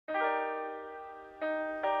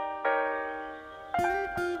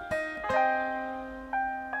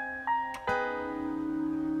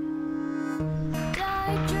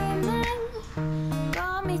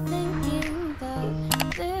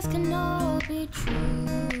be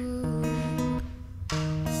true.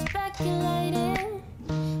 Speculating,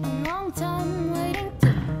 a long time waiting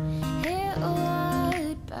to hear a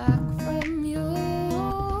word back from you.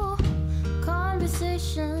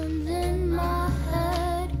 Conversations in my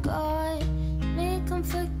head got me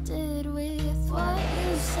conflicted with what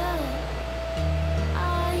you said.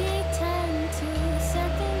 I tend to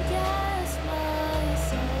second guess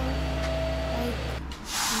myself,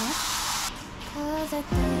 cause I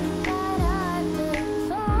think that I've been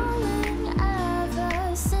falling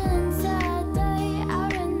ever since that day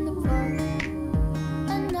out in the park.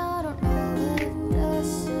 And I don't know if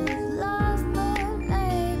this is love, but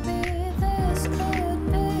maybe this could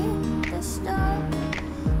be the start.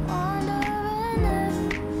 Wondering if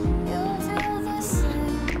you feel the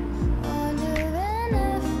same. Wondering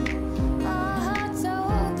if my heart's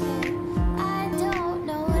okay. I don't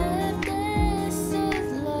know if this is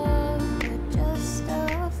love or just a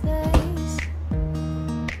phase.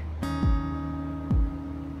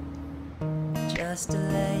 Just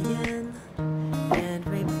delaying and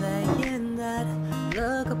replaying that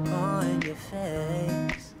look upon your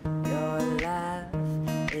face. Your laugh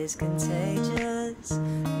is contagious,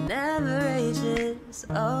 never ages,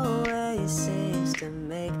 always seems to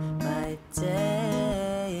make my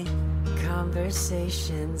day.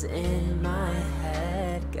 Conversations in my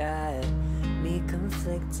head got me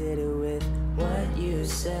conflicted with what you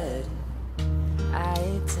said.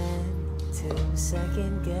 I tend to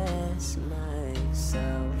second guess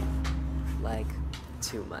myself, like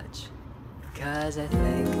too much. Cause I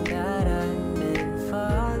think that I've been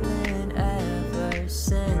falling ever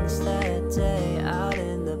since that day out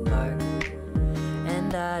in the park.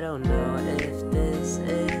 And I don't know if this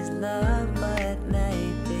is love, but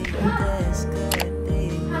maybe this could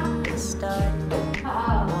be the start.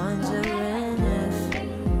 Wondering if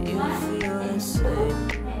you feel the same.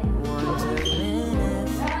 Wondering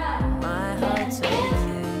if my heart's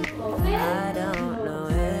okay. I don't know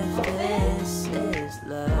if this is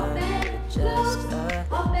love or just a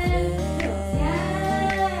phase.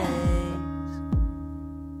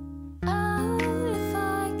 Oh, if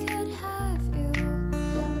I could have you,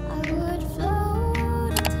 I would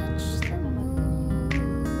float and touch the moon.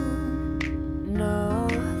 Know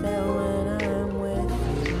that when I'm with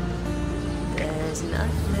you, there's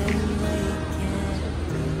nothing we can't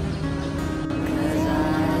do. 'Cause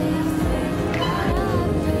I think that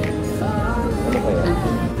I've been falling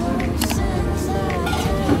ever since that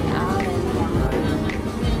day out in the park.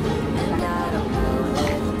 And I don't know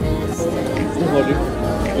if this is love.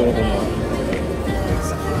 This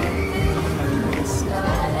could be the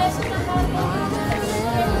start. Wondering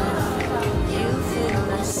if you feel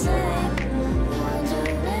the same.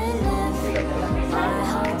 Wondering if my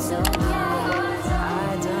heart's okay.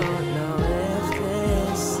 I don't know if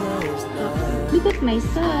this is love. Look at my I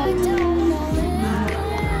son. don't know if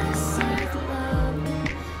this is love.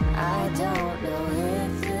 I don't know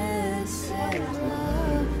if this is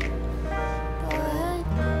love, but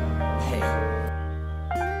hey.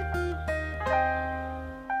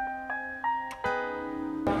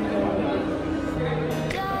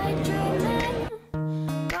 Daydreaming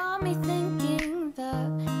got me thinking that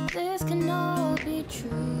this can all be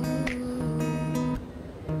true.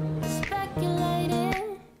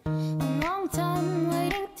 Speculating, a long time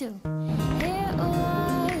waiting to hear a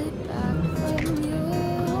word back from you.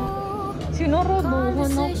 Sinorobuhan ako.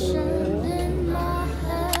 Conversations in my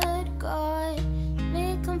head got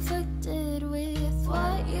me conflicted with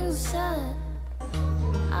what you said.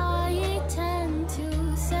 I tend to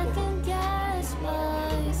second guess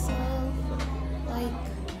myself, like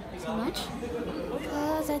so much.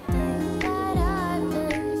 Cause I think that I've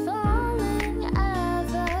been falling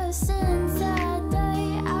ever since that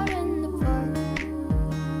day out in the park.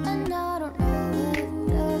 And I don't know if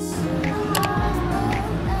this is love, but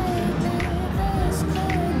maybe this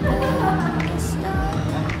could be the start.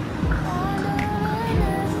 Wondering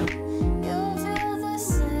if you feel the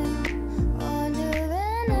same.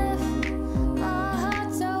 Wondering if my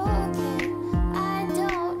heart's okay. I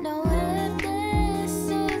don't know if this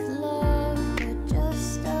is love or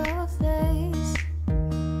just a phase.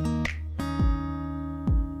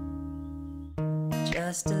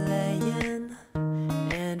 Just delaying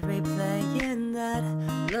and replaying that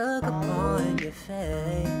look upon your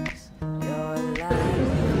face. Your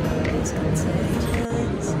life is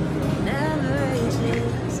contagious, never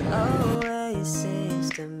ages, always seems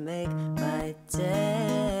to make my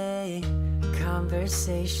day.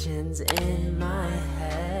 Conversations in my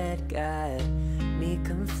head got me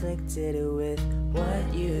conflicted with what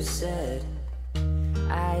you said.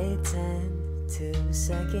 I tend to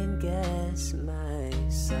second guess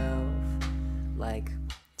myself, like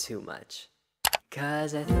too much.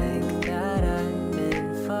 'Cause I think that I've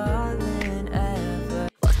been falling